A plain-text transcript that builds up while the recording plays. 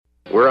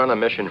We're on a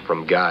mission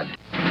from God.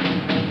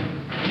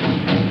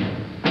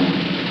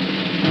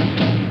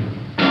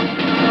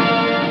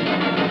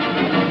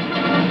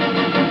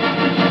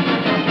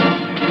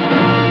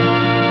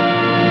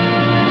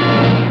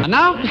 And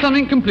now for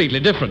something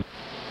completely different.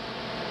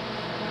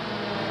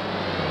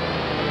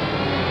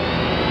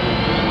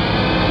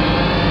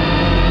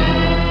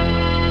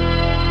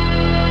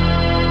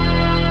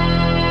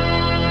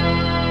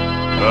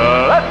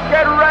 Let's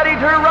get ready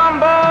to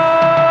rumble!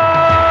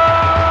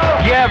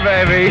 Yeah,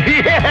 baby,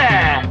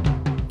 yeah!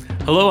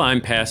 Hello,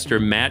 I'm Pastor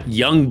Matt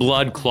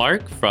Youngblood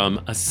Clark from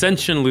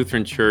Ascension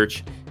Lutheran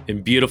Church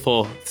in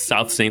beautiful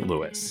South St.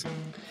 Louis.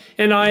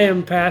 And I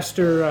am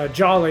Pastor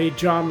Jolly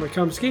John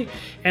Lekumsky,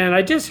 and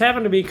I just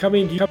happen to be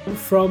coming to you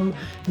from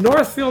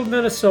Northfield,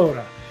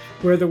 Minnesota,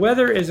 where the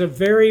weather is a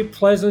very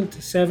pleasant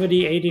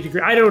 70, 80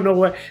 degrees. I don't know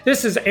what,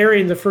 this is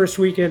airing the first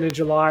weekend in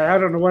July. I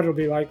don't know what it'll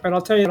be like, but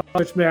I'll tell you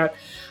much, Matt,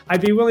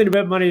 I'd be willing to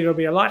bet money it'll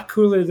be a lot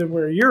cooler than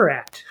where you're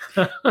at.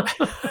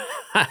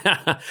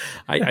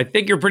 I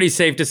think you're pretty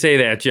safe to say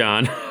that,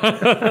 John.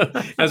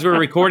 As we're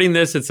recording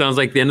this, it sounds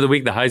like the end of the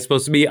week, the high is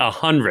supposed to be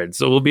 100.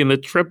 So we'll be in the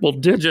triple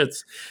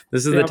digits.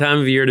 This is the time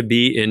of year to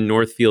be in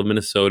Northfield,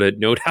 Minnesota.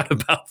 No doubt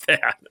about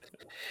that.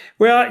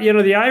 Well, you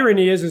know, the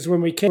irony is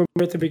when we came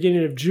at the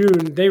beginning of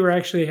June, they were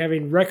actually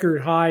having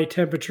record high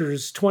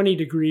temperatures, 20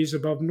 degrees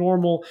above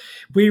normal.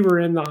 We were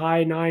in the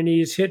high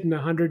 90s, hitting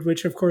 100,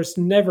 which of course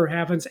never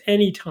happens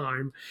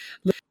anytime.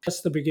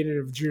 That's the beginning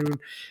of June.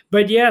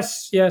 But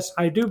yes,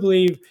 I do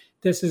believe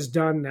this is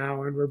done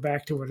now and we're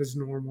back to what is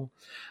normal.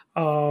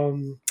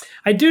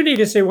 I do need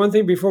to say one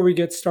thing before we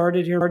get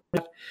started here.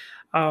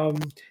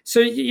 So,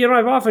 you know,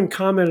 I've often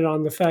commented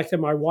on the fact that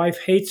my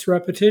wife hates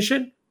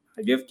repetition.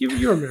 You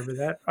remember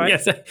that, right?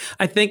 Yes,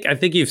 I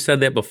think you've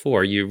said that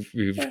before. You're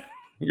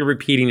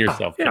repeating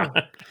yourself.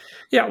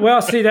 Yeah.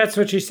 Well, see, that's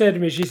what she said to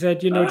me. She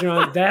said, "You know,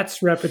 John,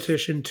 that's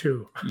repetition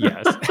too."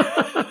 Yes.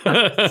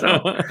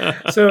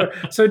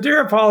 So,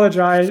 dear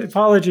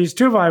apologies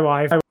to my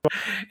wife.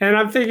 And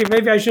I'm thinking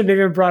maybe I shouldn't have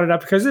even brought it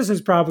up because this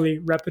is probably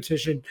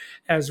repetition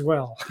as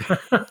well.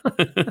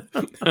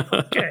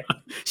 Okay.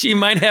 She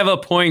might have a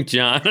point,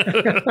 John.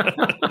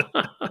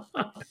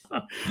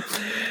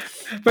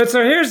 But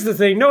so here's the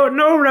thing.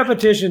 No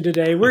repetition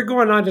today. We're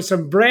going on to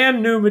some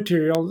brand new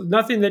material,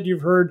 nothing that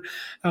you've heard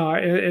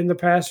in the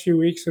past few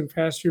weeks and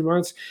past few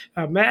months.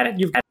 Matt,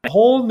 you've got a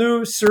whole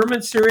new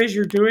sermon series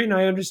you're doing,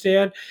 I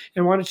understand.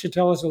 And why don't you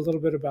tell us a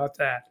little bit about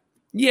that?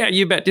 Yeah,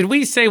 you bet. Did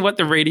we say what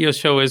the radio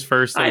show is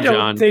first, I don't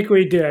John? think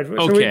we did. So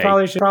okay. we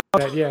probably should do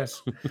that,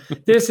 yes.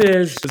 This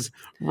is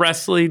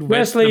Wrestling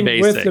with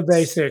the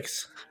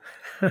Basics.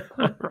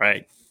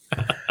 Right.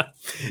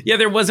 Yeah,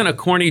 there wasn't a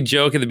corny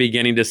joke at the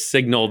beginning to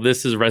signal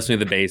this is Wrestling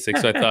with the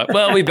Basics. So I thought,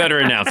 well, we better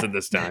announce it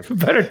this time.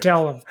 Better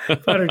tell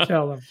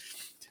them.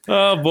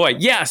 Oh, boy.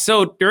 Yeah.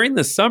 So during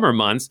the summer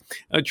months,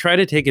 try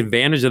to take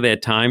advantage of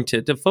that time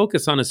to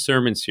focus on a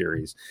sermon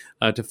series,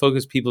 to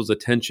focus people's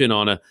attention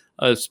on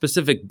a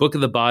specific book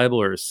of the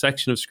Bible or a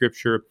section of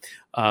Scripture.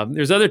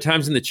 There's other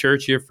times in the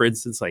church here, for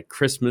instance, like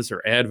Christmas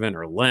or Advent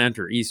or Lent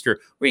or Easter,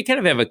 where you kind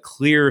of have a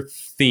clear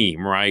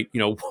theme, right?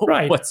 You know,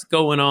 right. What's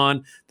going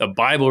on? The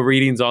Bible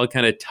readings all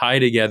kind of tie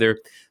together.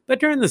 But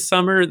during the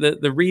summer,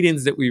 the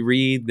readings that we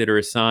read that are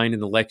assigned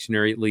in the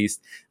lectionary, at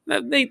least,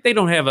 they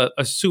don't have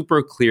a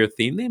super clear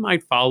theme. They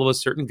might follow a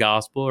certain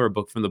gospel or a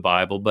book from the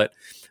Bible, but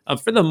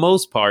for the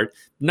most part,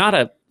 not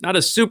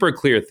a super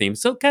clear theme.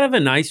 So kind of a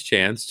nice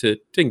chance to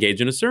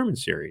engage in a sermon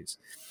series.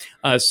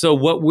 So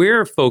what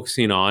we're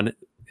focusing on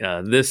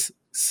this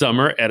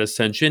summer at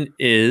Ascension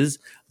is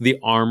the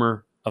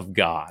armor of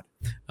God.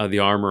 The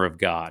armor of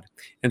God.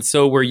 And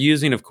so we're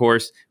using, of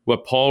course,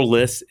 what Paul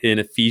lists in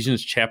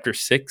Ephesians chapter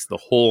 6, the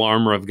whole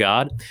armor of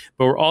God.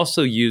 But we're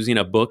also using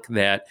a book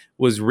that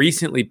was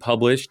recently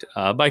published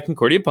by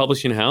Concordia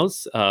Publishing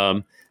House.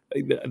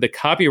 The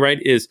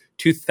copyright is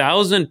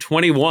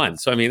 2021.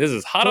 So, I mean, this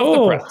is hot off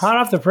the press. Hot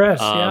off the press,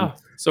 yeah.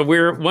 So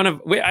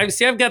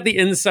I've got the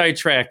inside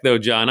track, though,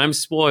 John. I'm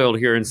spoiled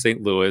here in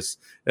St. Louis.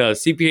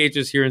 CPH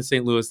is here in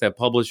St. Louis, that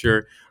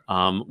publisher.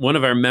 One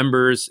of our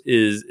members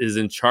is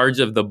in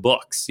charge of the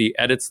books. He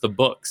edits the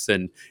books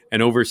and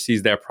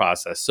oversees that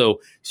process.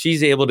 So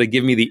she's able to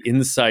give me the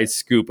inside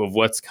scoop of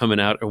what's coming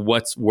out or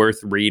what's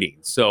worth reading.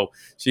 So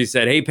she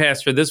said, "Hey,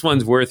 Pastor, this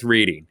one's worth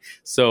reading."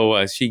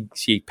 So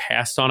she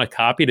passed on a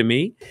copy to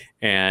me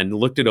and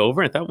looked it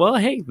over and thought, well,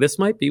 hey, this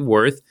might be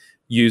worth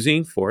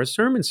using for a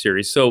sermon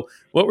series. So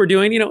what we're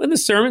doing, in the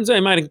sermons, I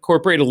might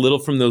incorporate a little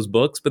from those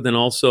books, but then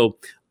also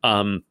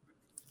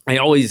I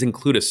always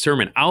include a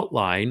sermon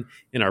outline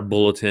in our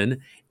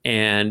bulletin.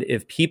 And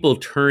if people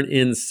turn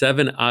in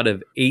 7 out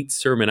of 8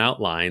 sermon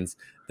outlines,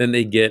 then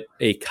they get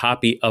a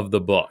copy of the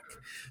book.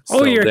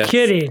 Oh, you're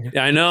kidding.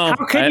 I know.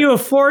 How can you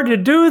afford to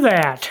do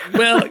that?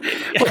 Well,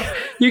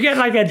 you get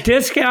like a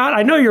discount.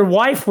 I know your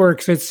wife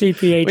works at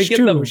CPH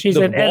too. She's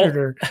an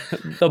editor.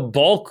 The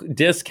bulk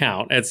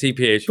discount at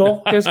CPH.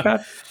 Bulk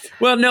discount?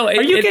 Well, no.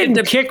 Are you getting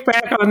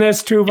kickback on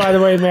this too, by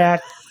the way,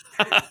 Matt?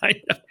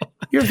 I know.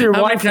 You're with your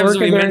How many wife times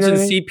have we working there and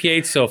mentioned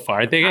everything? CPH so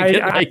far? I think I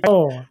get I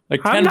know.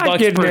 like I'm not $10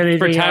 getting per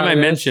anything time out I of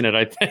this. mention it,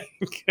 I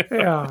think.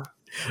 Yeah.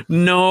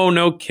 No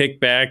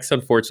kickbacks,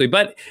 unfortunately.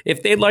 But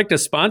if they'd like to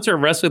sponsor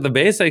Rest with the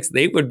Basics,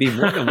 they would be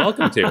more than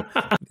welcome to.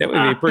 That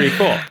would be pretty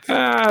cool.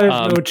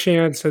 There's no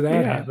chance of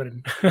that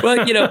happening. Well,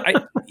 I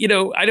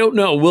don't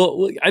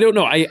know. I don't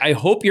know. I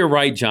hope you're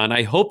right, John.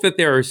 I hope that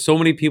there are so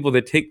many people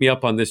that take me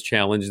up on this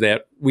challenge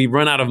that we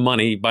run out of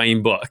money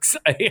buying books.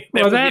 That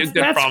would be a good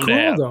that's problem cool,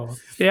 to have. though.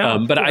 Yeah.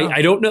 But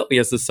I don't know.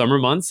 Yes, the summer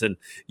months and,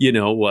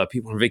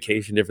 people on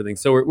vacation, different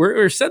things. So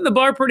we're setting the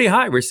bar pretty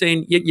high. We're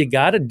saying you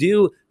got to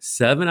do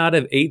 7 out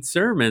of 8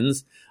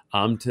 sermons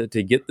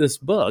to get this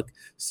book.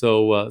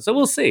 So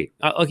we'll see.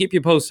 I'll keep you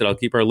posted. I'll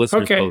keep our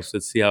listeners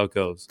posted, see how it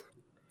goes.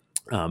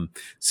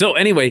 So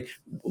anyway,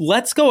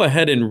 let's go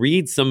ahead and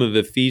read some of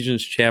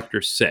Ephesians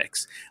chapter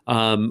 6,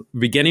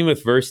 beginning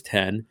with verse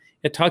 10.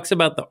 It talks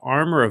about the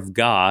armor of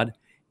God.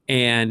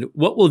 And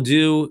what we'll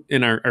do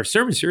in our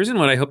sermon series, and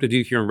what I hope to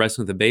do here in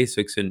Wrestling with the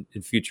Basics in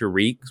future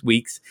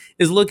weeks,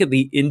 is look at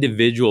the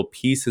individual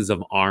pieces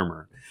of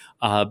armor.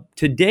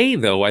 Today,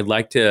 though, I'd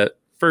like to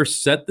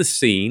first set the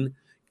scene.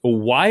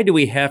 Why do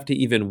we have to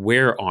even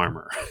wear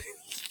armor?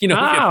 If you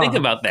think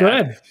about that.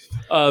 Good.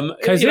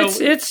 Because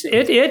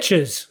it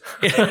itches.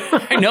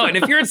 I know. And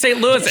if you're in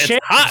St. Louis,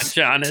 it's hot,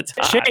 John. It's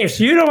hot. Chase,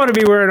 you don't want to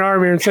be wearing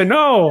armor and say,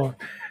 no.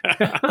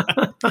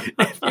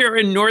 If you're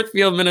in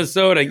Northfield,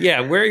 Minnesota,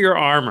 wear your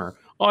armor.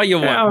 All you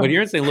want. When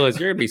you're in St. Louis,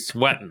 you're going to be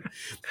sweating.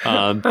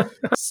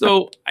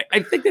 So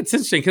I think that's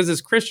interesting because as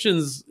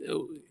Christians,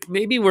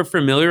 maybe we're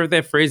familiar with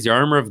that phrase, the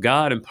armor of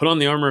God, and put on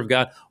the armor of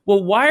God.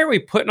 Well, why are we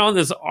putting on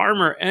this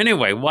armor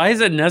anyway? Why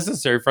is it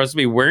necessary for us to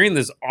be wearing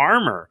this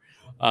armor?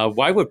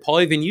 Why would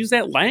Paul even use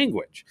that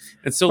language?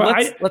 And so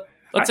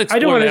let's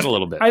explore that a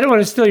little bit. I don't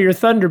want to steal your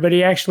thunder, but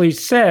he actually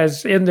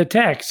says in the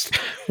text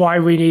why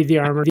we need the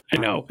armor. I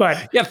know.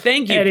 But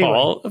thank you,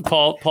 anyway.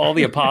 Paul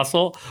the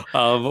apostle.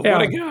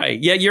 What a guy.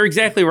 Yeah, you're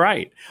exactly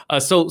right.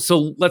 So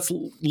let's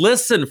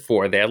listen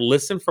for that.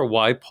 Listen for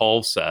why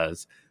Paul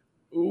says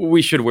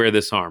we should wear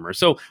this armor.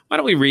 So why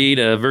don't we read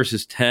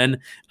verses 10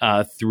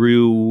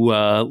 through,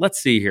 let's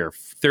see here,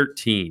 10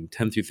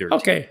 through 13.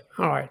 Okay.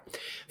 All right.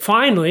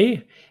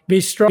 Finally,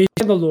 be strong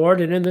in the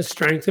Lord and in the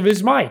strength of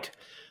his might.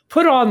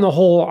 Put on the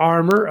whole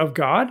armor of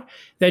God,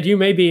 that you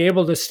may be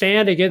able to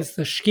stand against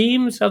the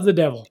schemes of the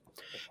devil.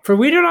 For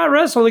we do not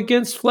wrestle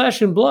against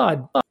flesh and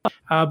blood,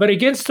 but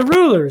against the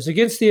rulers,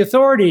 against the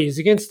authorities,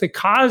 against the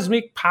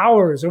cosmic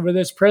powers over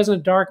this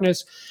present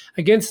darkness,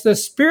 against the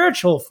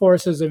spiritual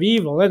forces of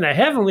evil in the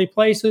heavenly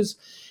places.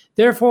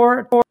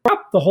 Therefore, pour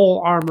up the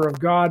whole armor of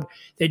God,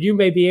 that you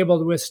may be able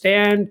to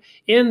withstand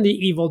in the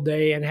evil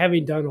day, and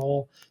having done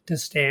all, to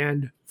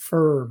stand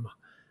firm.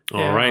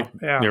 All right.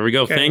 There we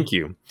go. Okay. Thank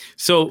you.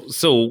 So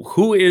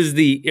who is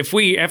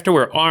after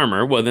we're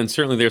armor, well, then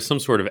certainly there's some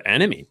sort of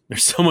enemy.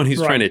 There's someone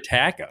who's trying to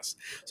attack us.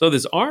 So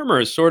this armor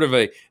is sort of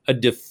a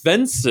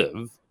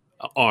defensive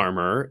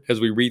armor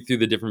as we read through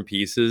the different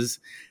pieces.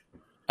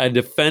 A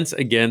defense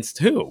against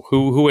who?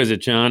 Who is it,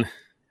 John?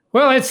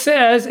 Well, it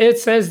says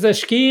the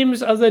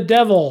schemes of the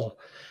devil.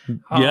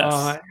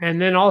 Yes.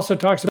 And then also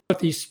talks about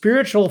the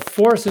spiritual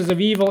forces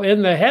of evil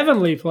in the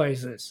heavenly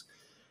places.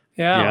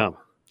 Yeah.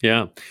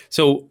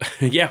 So,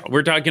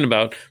 we're talking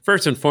about,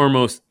 first and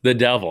foremost, the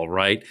devil,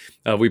 right?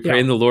 We pray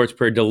in the Lord's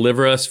Prayer,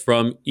 deliver us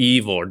from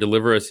evil, or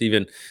deliver us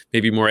even,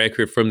 maybe more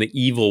accurate, from the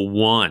evil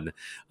one.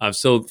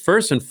 So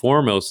first and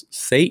foremost,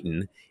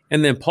 Satan.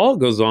 And then Paul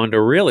goes on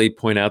to really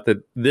point out that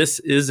this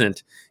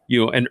isn't,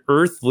 an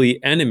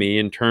earthly enemy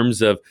in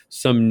terms of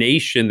some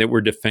nation that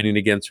we're defending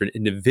against or an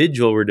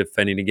individual we're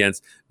defending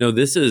against. No,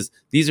 these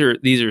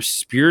are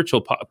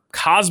spiritual,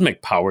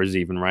 cosmic powers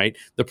even, right?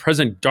 The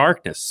present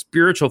darkness,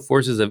 spiritual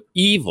forces of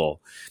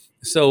evil.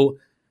 So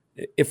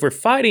if we're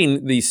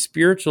fighting these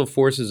spiritual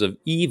forces of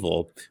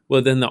evil,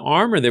 well, then the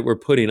armor that we're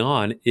putting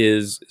on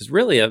is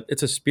really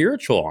it's a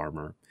spiritual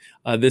armor.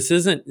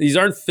 These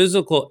aren't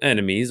physical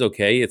enemies,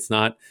 okay? It's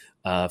not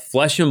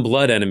flesh and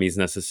blood enemies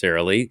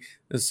necessarily.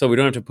 So we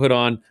don't have to put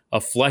on a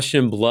flesh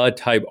and blood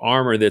type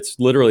armor that's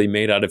literally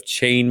made out of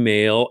chain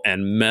mail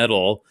and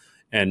metal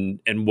and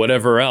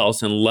whatever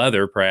else, and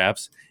leather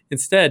perhaps.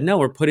 Instead, no,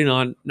 we're putting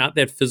on not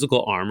that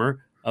physical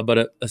armor,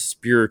 but a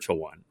spiritual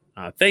one.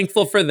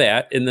 Thankful for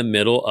that in the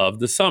middle of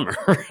the summer.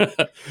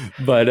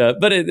 but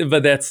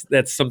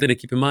that's something to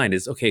keep in mind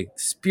is, okay,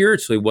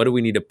 spiritually, what do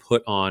we need to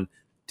put on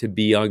to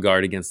be on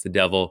guard against the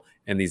devil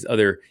and these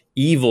other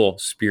evil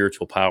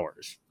spiritual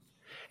powers?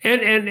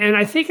 And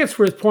I think it's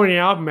worth pointing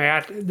out,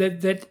 Matt,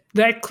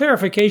 that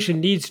clarification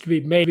needs to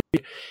be made,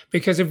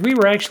 because if we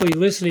were actually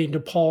listening to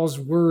Paul's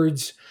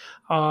words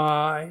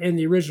in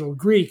the original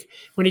Greek,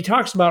 when he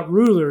talks about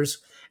rulers,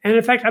 And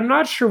in fact, I'm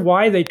not sure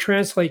why they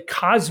translate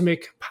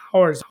cosmic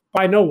powers.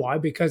 I know why,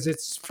 because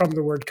it's from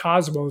the word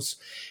cosmos,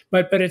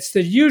 but it's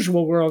the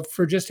usual word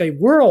for just a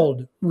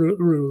world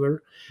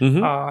ruler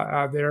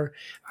there.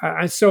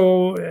 And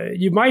so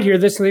you might hear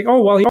this and think,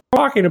 oh, well, he's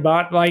talking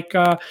about like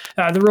the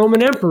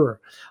Roman emperor.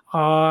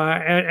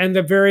 And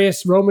the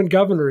various Roman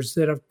governors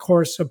that, of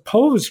course,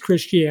 opposed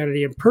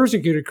Christianity and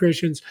persecuted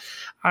Christians.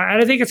 And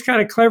I think it's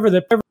kind of clever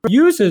that Paul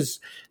uses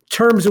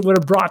terms that would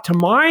have brought to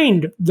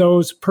mind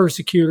those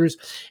persecutors.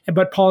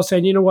 But Paul's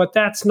saying, you know what,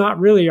 that's not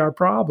really our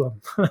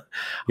problem.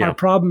 Our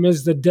problem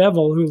is the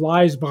devil who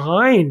lies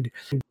behind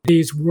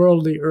these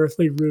worldly,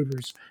 earthly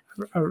rulers.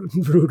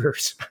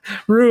 That's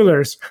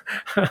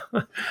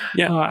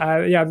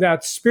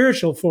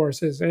spiritual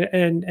forces,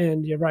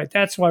 and you're right.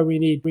 That's why we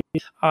need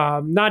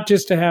not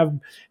just to have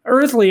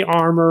earthly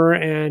armor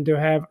and to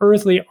have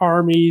earthly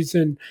armies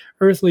and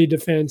earthly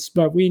defense,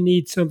 but we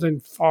need something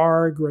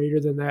far greater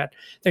than that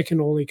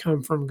can only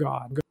come from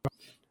God.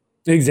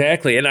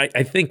 Exactly. And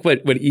I think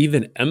what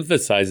even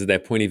emphasizes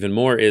that point even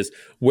more is,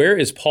 where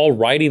is Paul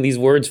writing these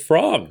words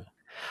from?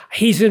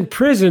 He's in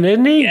prison,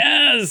 isn't he?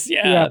 Yes,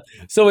 yeah.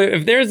 So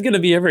if there's going to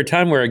be ever a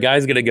time where a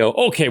guy's going to go,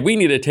 okay, we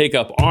need to take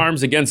up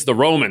arms against the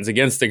Romans,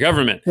 against the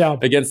government,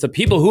 against the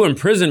people who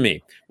imprison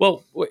me.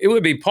 Well, it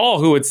would be Paul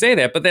who would say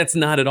that, but that's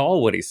not at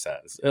all what he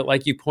says.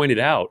 Like you pointed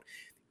out,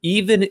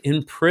 even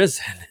in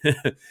prison,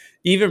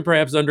 even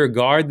perhaps under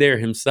guard there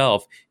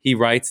himself, he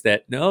writes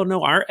that,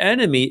 no, our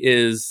enemy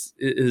is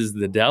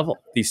the devil,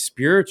 these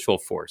spiritual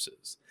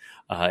forces.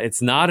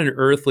 It's not an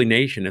earthly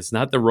nation. It's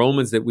not the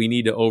Romans that we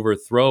need to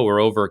overthrow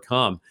or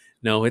overcome.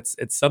 No, it's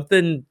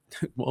something,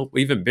 well,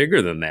 even bigger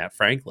than that,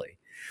 frankly.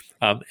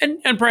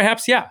 And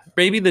perhaps,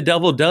 maybe the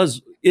devil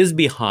is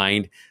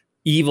behind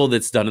evil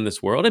that's done in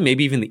this world, and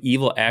maybe even the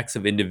evil acts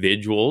of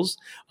individuals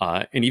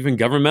and even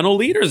governmental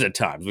leaders at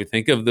times. We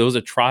think of those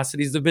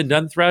atrocities that have been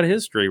done throughout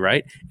history,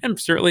 right? And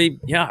certainly,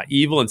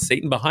 evil and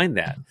Satan behind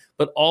that.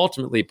 But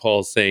ultimately,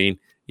 Paul's saying,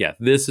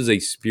 this is a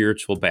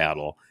spiritual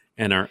battle.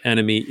 And our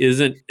enemy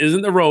isn't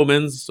the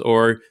Romans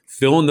or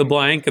fill in the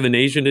blank of the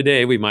nation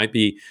today we might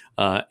be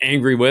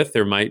angry with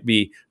or might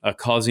be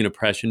causing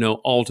oppression. No,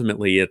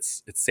 ultimately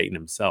it's Satan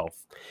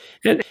himself.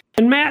 And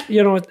Matt,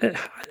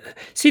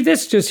 see,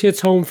 this just hits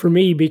home for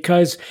me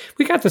because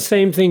we got the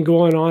same thing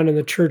going on in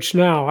the church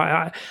now.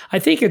 I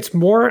think it's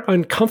more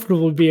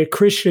uncomfortable to be a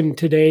Christian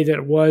today than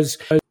it was,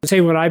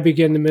 say, when I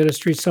began the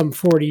ministry some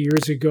 40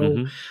 years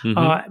ago.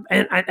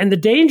 And the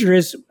danger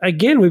is,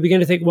 again, we begin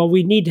to think, well,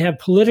 we need to have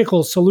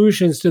political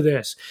solutions to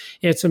this.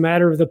 It's a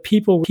matter of the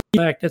people we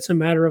elect. It's a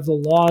matter of the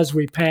laws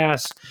we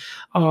pass.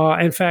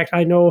 In fact,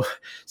 I know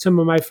some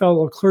of my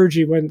fellow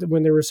clergy,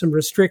 when there were some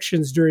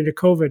restrictions during the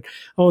COVID,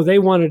 they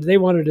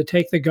wanted to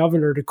take the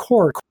governor to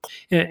court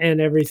and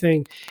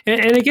everything.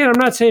 And again, I'm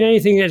not saying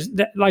anything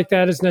like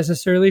that is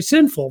necessarily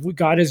sinful.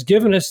 God has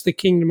given us the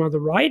kingdom of the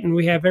right, and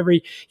we have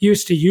every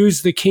use to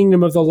use the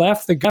kingdom of the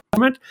left, the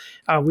government.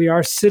 We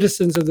are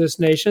citizens of this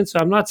nation, so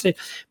I'm not saying,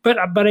 but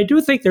I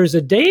do think there's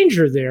a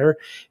danger there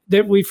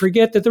that we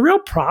forget that the real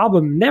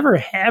problem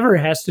never ever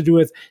has to do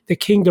with the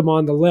kingdom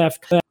on the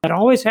left. It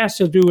always has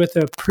to do with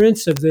the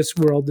prince of this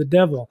world, the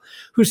devil,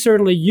 who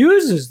certainly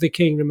uses the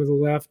kingdom of the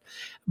left.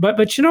 But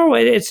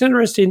it's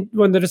interesting,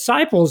 when the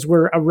disciples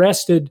were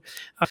arrested,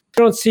 you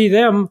don't see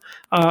them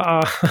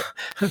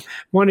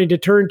wanting to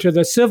turn to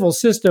the civil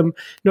system.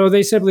 No,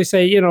 they simply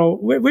say,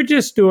 we're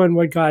just doing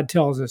what God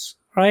tells us,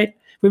 right?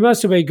 We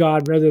must obey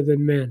God rather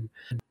than men.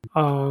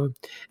 And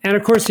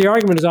of course, the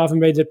argument is often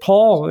made that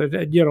Paul,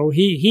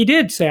 he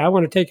did say, I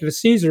want to take it to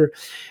Caesar.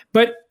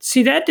 But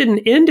see, that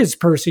didn't end his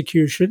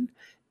persecution.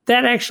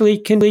 That actually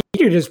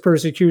continued his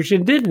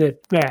persecution, didn't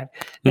it, Matt?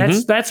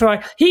 That's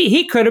why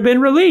he could have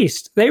been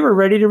released. They were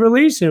ready to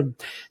release him.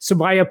 So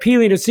by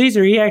appealing to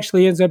Caesar, he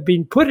actually ends up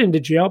being put into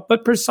jail,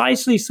 but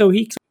precisely so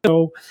he could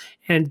go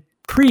and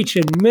preach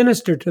and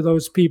minister to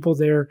those people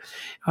there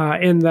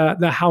in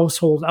the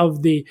household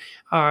of the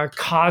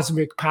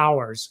cosmic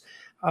powers,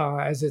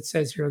 as it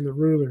says here in the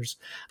rulers.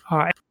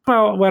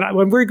 Well,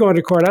 when we're going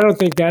to court, I don't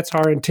think that's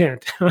our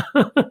intent.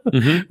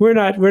 We're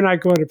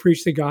not going to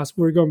preach the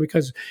gospel. We're going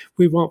because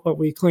we want what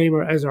we claim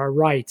as our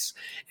rights.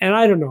 And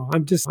I don't know.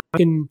 I'm just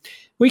thinking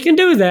we can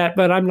do that,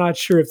 but I'm not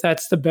sure if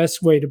that's the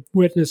best way to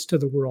witness to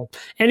the world.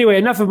 Anyway,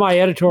 enough of my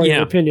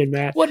editorial opinion,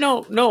 Matt. Well,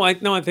 no. I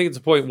think it's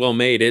a point well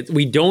made.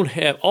 We don't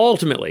have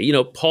ultimately.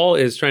 Paul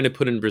is trying to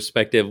put in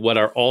perspective what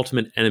our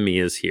ultimate enemy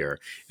is here,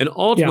 and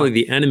ultimately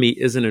the enemy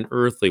isn't an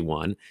earthly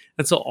one.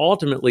 And so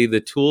ultimately, the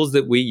tools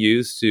that we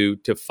use to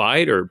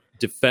fight or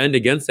defend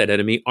against that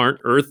enemy aren't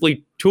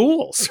earthly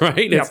tools,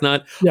 right? It's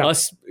not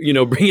us,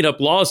 bringing up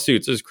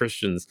lawsuits as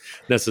Christians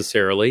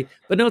necessarily,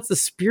 but no, it's the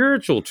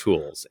spiritual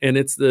tools, and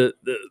it's the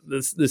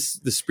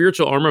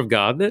spiritual armor of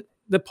God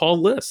that Paul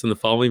lists in the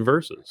following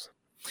verses.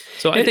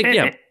 So I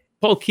think,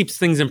 Paul keeps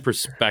things in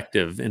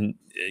perspective in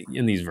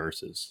these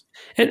verses.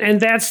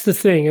 And that's the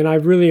thing. And I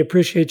really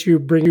appreciate you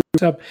bringing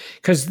this up,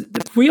 because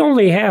we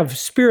only have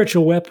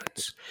spiritual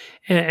weapons.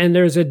 And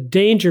there's a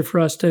danger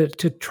for us to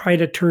try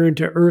to turn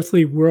to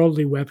earthly,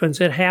 worldly weapons.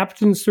 It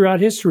happens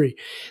throughout history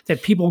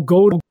that people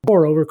go to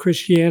war over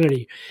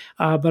Christianity.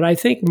 But I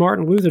think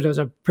Martin Luther does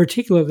a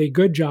particularly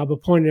good job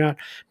of pointing out,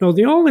 no,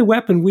 the only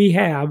weapon we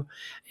have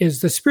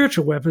is the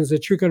spiritual weapons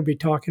that you're going to be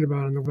talking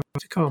about in the weeks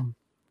to come.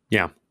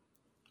 Yeah.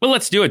 Well,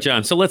 let's do it,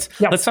 John. So let's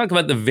talk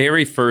about the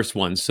very first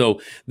one.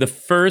 So the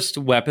first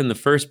weapon, the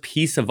first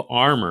piece of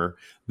armor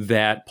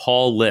that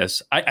Paul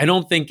lists, I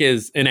don't think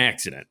is an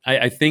accident.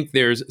 I think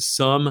there's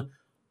some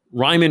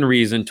rhyme and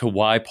reason to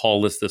why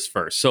Paul lists this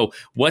first. So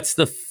what's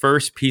the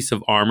first piece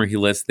of armor he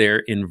lists there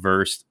in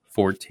verse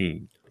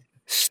 14?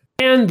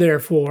 Stand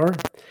therefore,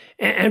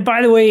 and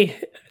by the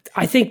way,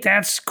 I think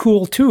that's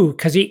cool too,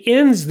 because he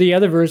ends the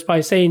other verse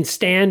by saying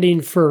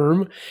standing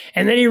firm,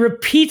 and then he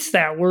repeats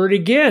that word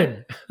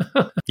again.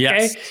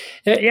 Yes.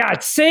 Okay? Yeah,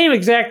 it's same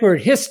exact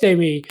word,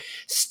 histemi.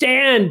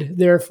 Stand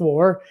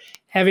therefore,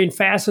 having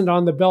fastened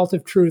on the belt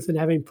of truth and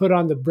having put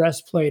on the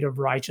breastplate of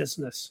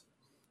righteousness.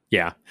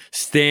 Yeah.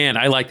 Stand.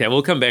 I like that.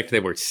 We'll come back to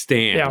that word.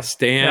 Stand. Yeah.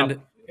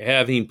 Stand,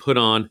 having put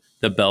on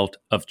the belt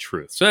of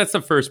truth. So that's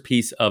the first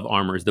piece of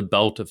armor, is the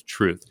belt of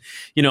truth.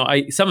 You know,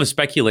 some have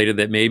speculated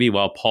that maybe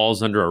while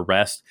Paul's under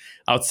arrest,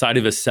 outside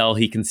of his cell,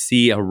 he can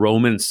see a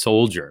Roman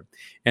soldier.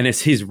 And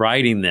as he's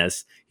writing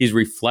this, he's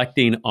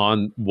reflecting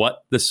on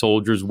what the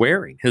soldier's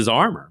wearing, his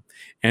armor.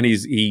 And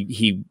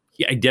he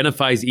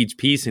identifies each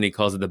piece and he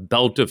calls it the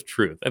belt of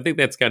truth. I think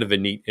that's kind of a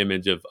neat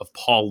image of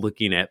Paul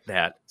looking at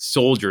that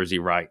soldier as he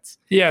writes.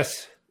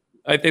 Yes.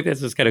 I think that's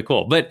just kind of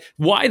cool. But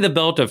why the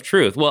belt of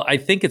truth? Well, I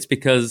think it's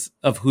because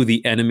of who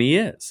the enemy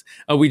is.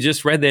 We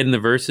just read that in the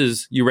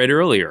verses you read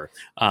earlier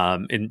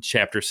in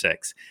chapter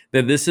 6,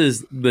 that this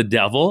is the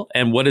devil.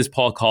 And what does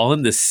Paul call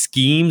him? The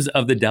schemes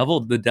of the devil.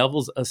 The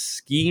devil's a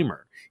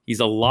schemer. He's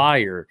a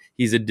liar.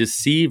 He's a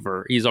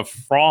deceiver. He's a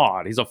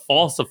fraud. He's a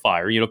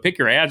falsifier. You know, pick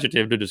your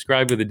adjective to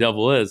describe who the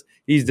devil is.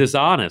 He's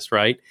dishonest,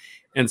 right?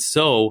 And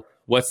so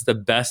what's the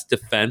best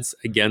defense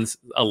against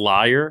a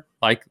liar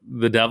like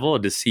the devil, a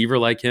deceiver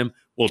like him?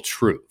 Well,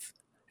 truth.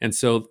 And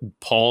so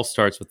Paul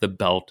starts with the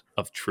belt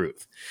of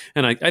truth.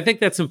 And I think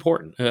that's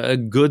important, a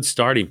good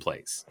starting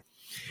place.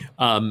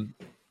 You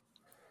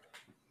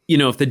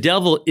know, if the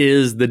devil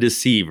is the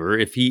deceiver,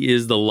 if he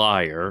is the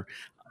liar,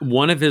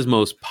 one of his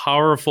most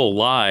powerful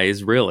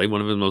lies, really,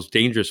 one of the most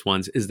dangerous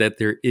ones, is that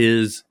there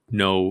is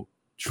no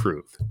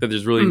truth, that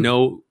there's really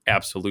no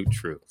absolute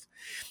truth.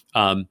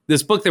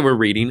 This book that we're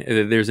reading,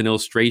 there's an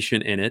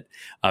illustration in it.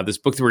 This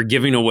book that we're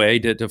giving away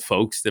to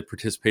folks that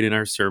participate in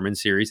our sermon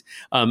series.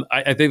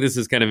 I think this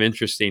is kind of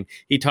interesting.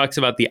 He talks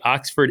about the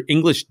Oxford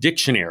English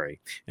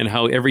Dictionary and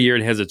how every year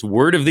it has its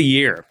word of the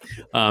year.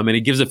 And he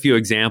gives a few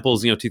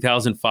examples. You know,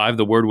 2005,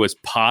 the word was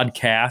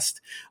podcast.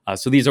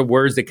 So these are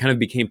words that kind of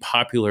became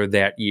popular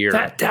that year.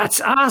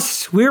 That's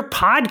us. We're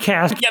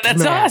podcast. Yeah,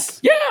 that's us.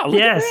 Yeah.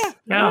 Yes.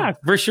 Yeah,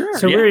 for sure.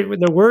 So we're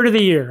the word of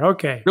the year.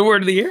 Okay. The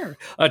word of the year.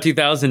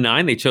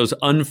 2009, they chose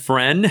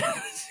unfriend.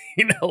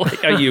 You know,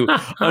 like how you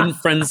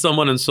unfriend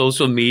someone on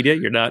social media.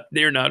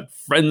 They're not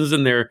friends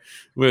in their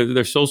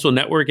social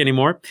network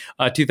anymore.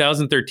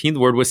 2013, the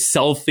word was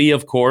selfie,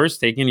 of course,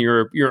 taking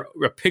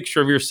a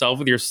picture of yourself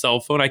with your cell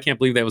phone. I can't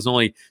believe that was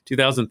only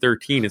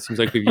 2013. It seems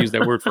like we've used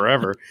that word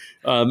forever.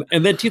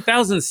 And then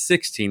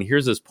 2016,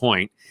 here's this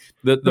point.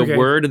 The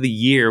word of the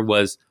year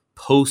was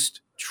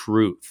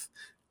post-truth.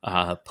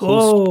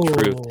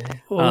 Post-truth.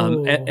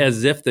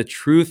 As if the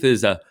truth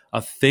is a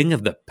thing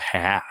of the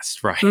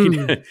past, right?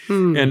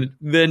 And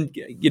then,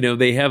 you know,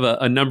 they have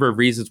a number of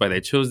reasons why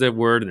they chose that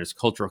word, and there's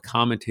cultural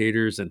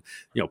commentators and,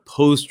 you know,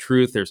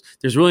 post-truth.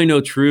 There's really no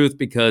truth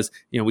because,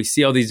 you know, we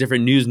see all these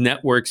different news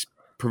networks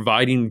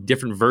providing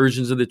different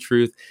versions of the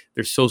truth.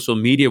 There's social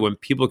media when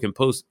people can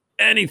post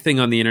anything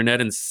on the internet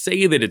and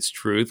say that it's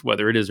truth,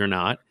 whether it is or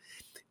not.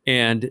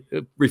 And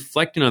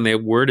reflecting on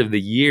that word of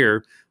the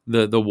year,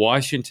 the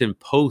Washington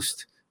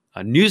Post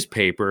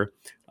newspaper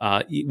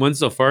went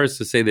so far as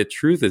to say that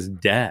truth is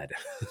dead.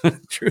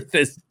 Truth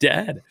is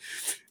dead.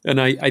 And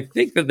I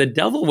think that the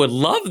devil would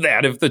love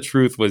that if the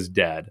truth was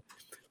dead.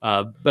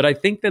 But I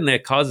think then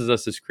that causes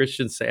us as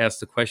Christians to ask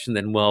the question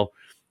then, well,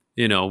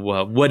 you know,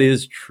 what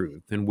is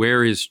truth and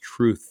where is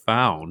truth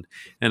found?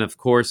 And of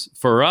course,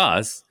 for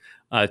us,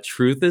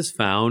 truth is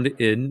found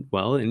in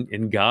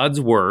God's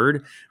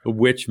word,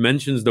 which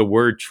mentions the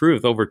word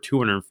truth over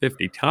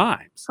 250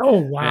 times. Oh,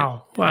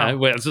 wow. Wow.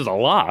 This is a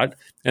lot.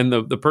 And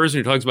the person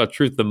who talks about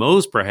truth the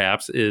most,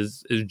 perhaps,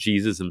 is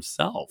Jesus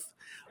himself.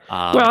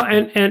 Well,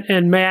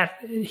 and Matt,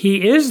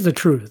 he is the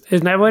truth.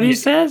 Isn't that what he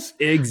says?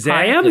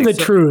 Exactly. I am the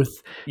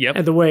truth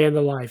and the way and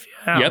the life.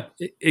 Yeah.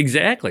 Yep,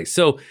 exactly.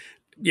 So,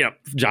 you know,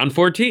 John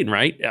 14,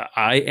 right?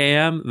 I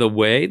am the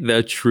way,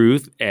 the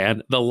truth,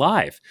 and the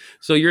life.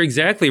 So you're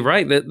exactly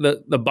right.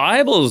 The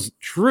Bible's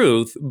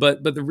truth,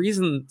 but the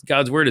reason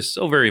God's word is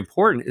so very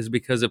important is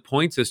because it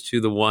points us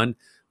to the one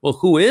Well,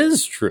 who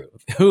is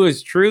truth? Who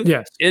is truth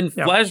Yes. in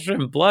Yeah. flesh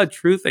and blood,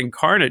 truth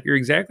incarnate? You're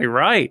exactly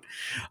right.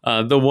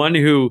 The one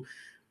who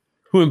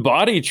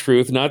embodied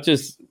truth, not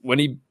just when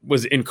he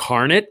was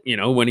incarnate,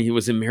 when he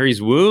was in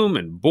Mary's womb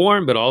and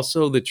born, but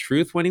also the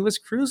truth when he was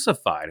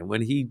crucified and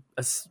when he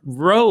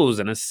rose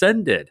and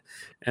ascended,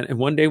 and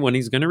one day when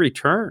he's going to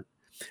return.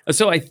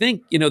 So I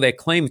think, that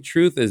claim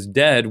truth is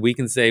dead, we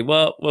can say,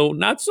 well,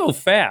 not so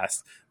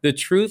fast. The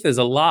truth is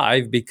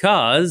alive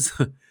because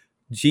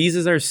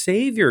Jesus, our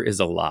Savior, is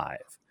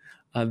alive.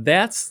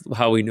 That's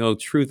how we know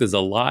truth is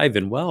alive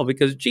and well,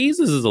 because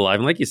Jesus is alive.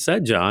 And like you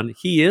said, John,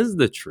 he is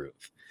the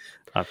truth.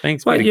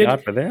 Thanks be to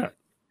God for that.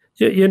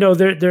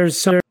 There's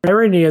some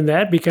irony in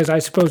that, because I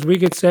suppose we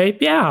could say,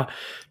 yeah,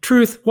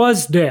 truth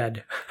was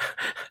dead,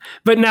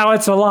 but now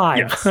it's alive.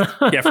 Yes.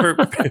 Yeah,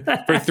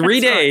 for 3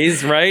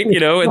 days, right? In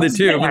the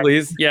tomb, at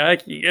least. Yeah,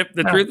 if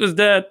the truth was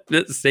dead,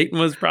 Satan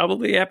was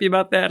probably happy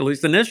about that, at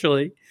least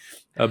initially.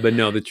 But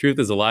no, the truth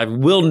is alive.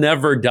 Will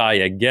never die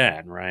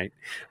again, right?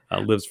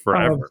 Lives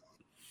forever.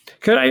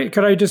 Could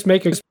I just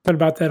make a comment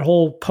about that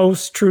whole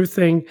post-truth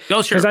thing?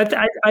 Oh, sure. Because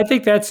I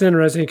think that's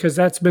interesting, because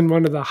that's been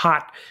one of the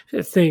hot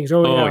things.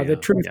 The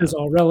truth is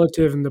all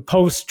relative, and the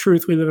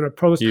post-truth, we live in a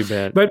post. You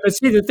bet. But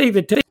see, the thing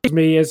that takes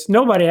me is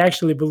nobody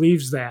actually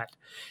believes that.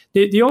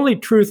 The only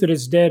truth that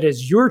is dead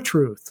is your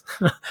truth.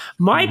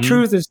 My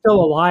truth is still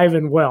alive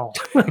and well.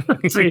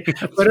 See,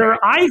 but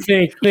I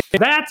think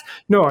that's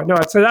no.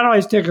 So that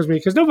always tickles me,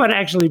 because nobody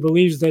actually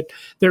believes that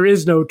there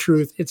is no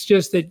truth. It's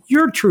just that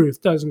your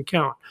truth doesn't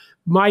count.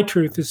 My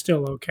truth is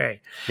still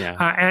okay.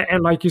 Yeah.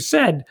 And like you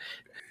said,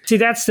 see,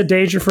 that's the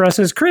danger for us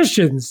as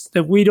Christians,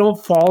 that we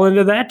don't fall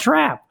into that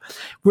trap.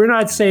 We're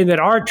not saying that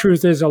our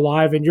truth is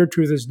alive and your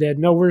truth is dead.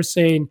 No, we're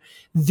saying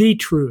the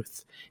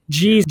truth,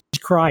 Jesus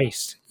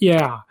Christ.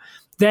 Yeah,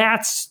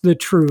 that's the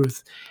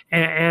truth.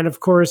 And of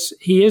course,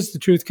 he is the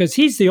truth, because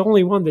he's the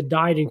only one that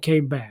died and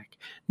came back.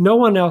 No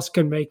one else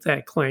can make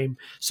that claim.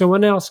 So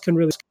one else can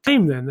really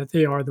claim then that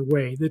they are the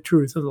way, the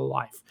truth, and the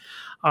life.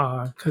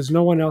 Because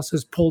no one else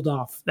has pulled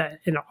off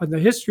that in the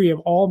history of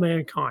all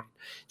mankind.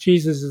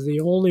 Jesus is the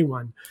only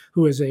one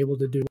who is able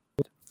to do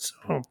it.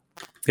 So,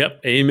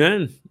 yep,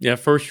 amen. Yeah,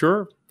 for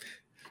sure.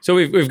 So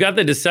we've got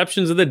the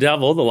deceptions of the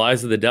devil, the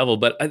lies of the devil,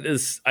 but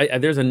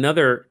there's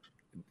another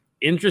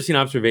interesting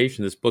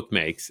observation this book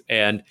makes,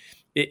 and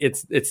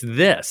it's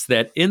this,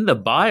 that in the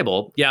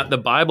Bible, the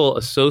Bible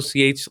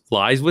associates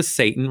lies with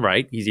Satan,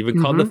 right? He's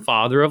even called the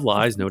father of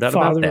lies, no doubt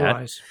about that.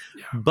 Lies.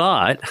 Yeah.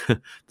 But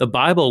the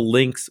Bible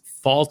links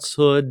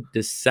falsehood,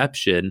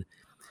 deception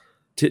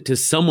to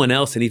someone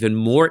else in even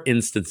more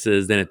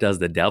instances than it does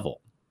the devil.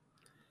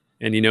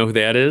 And you know who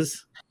that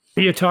is?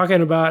 Are you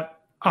talking about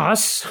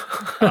us?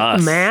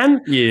 Us.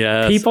 Man?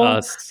 Yes, people?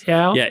 Us.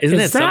 Yeah. Isn't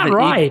is that something?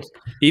 right?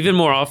 Even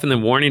more often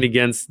than warning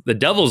against the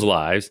devil's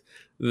lies,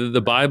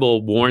 the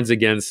Bible warns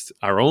against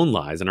our own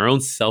lies and our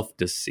own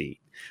self-deceit.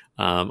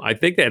 I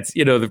think that's,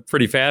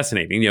 pretty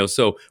fascinating.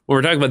 So when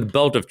we're talking about the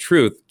belt of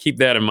truth, keep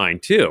that in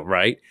mind too,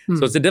 right?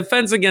 So it's a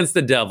defense against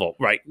the devil,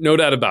 right? No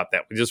doubt about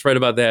that. We just read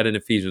about that in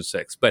Ephesians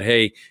 6. But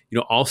hey,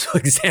 also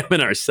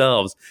examine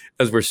ourselves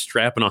as we're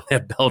strapping on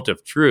that belt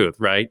of truth,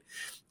 right?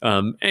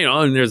 And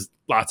there's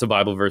lots of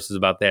Bible verses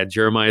about that.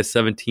 Jeremiah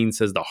 17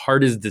 says the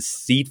heart is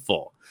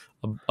deceitful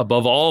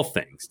above all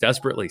things,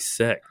 desperately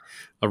sick.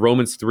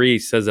 Romans 3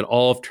 says that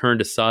all have turned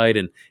aside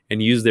and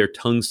used their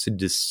tongues to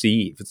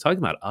deceive. It's talking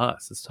about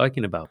us. It's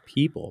talking about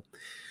people.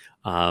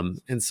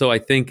 And so I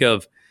think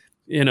of,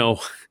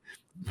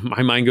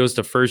 my mind goes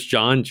to 1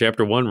 John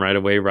chapter 1 right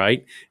away,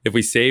 right? If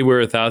we say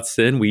we're without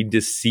sin, we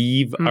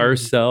deceive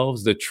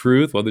ourselves, the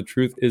truth, the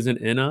truth isn't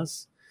in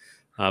us.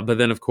 But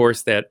then, of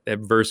course, that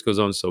verse goes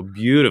on so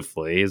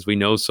beautifully, as we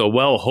know so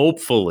well,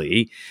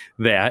 hopefully,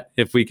 that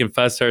if we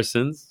confess our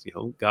sins,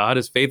 God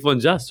is faithful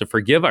and just to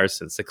forgive our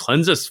sins, to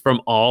cleanse us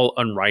from all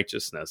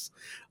unrighteousness.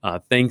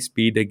 Thanks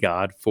be to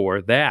God for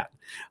that,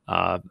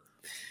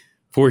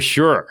 for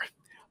sure.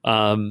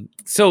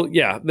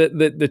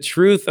 The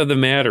truth of the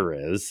matter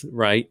is,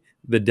 right,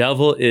 the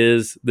devil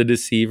is the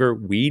deceiver.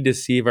 We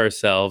deceive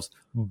ourselves,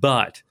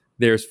 but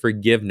there's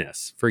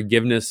forgiveness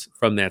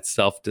from that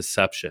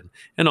self-deception,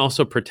 and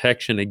also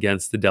protection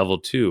against the devil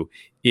too,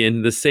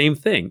 in the same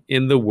thing,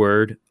 in the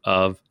word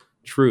of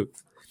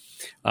truth,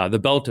 the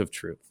belt of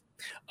truth.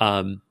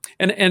 And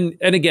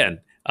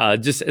again,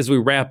 just as we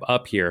wrap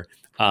up here,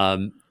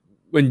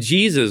 when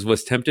Jesus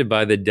was tempted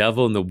by the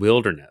devil in the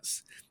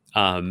wilderness,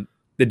 the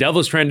devil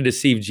is trying to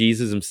deceive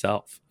Jesus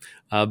himself.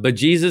 But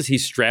Jesus, he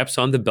straps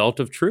on the belt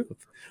of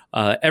truth.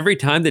 Every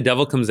time the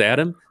devil comes at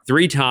him,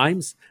 3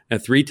 times,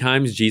 and 3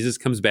 times Jesus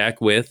comes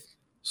back with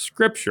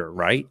scripture,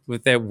 right?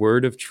 With that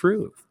word of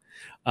truth.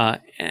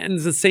 And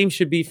the same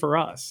should be for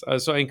us.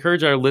 So I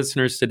encourage our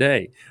listeners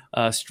today,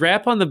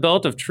 strap on the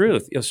belt of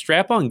truth.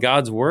 Strap on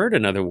God's word,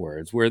 in other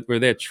words, where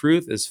that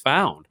truth is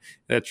found,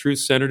 that truth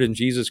centered in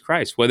Jesus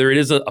Christ, whether it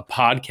is a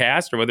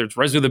podcast, or whether it's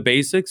Res of the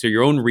Basics, or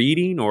your own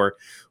reading, or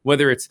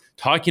whether it's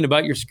talking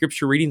about your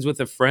scripture readings with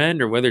a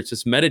friend, or whether it's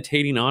just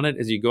meditating on it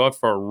as you go out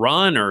for a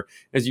run, or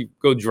as you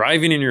go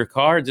driving in your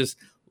car, just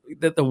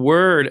that the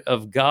word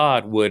of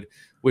God would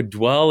would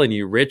dwell in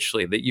you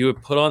richly, that you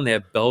would put on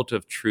that belt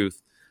of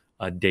truth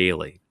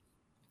daily.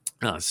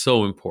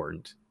 So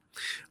important.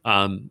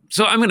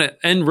 So I'm going to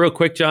end real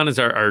quick, John, as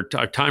our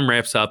time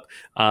wraps up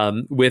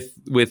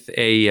with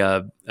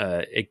a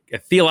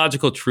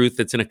theological truth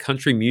that's in a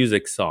country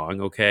music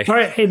song. Okay. All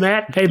right. Hey,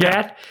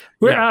 Matt.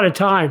 We're out of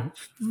time.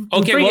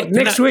 Okay. Bring Well, it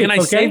next week. Can I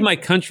save my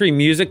country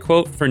music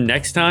quote for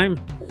next time?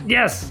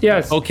 Yes.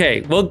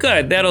 Okay. Well,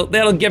 good.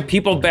 That'll get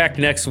people back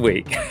next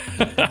week.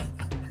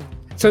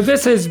 So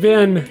this has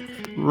been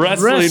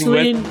Wrestling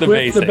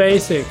with the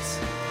Basics.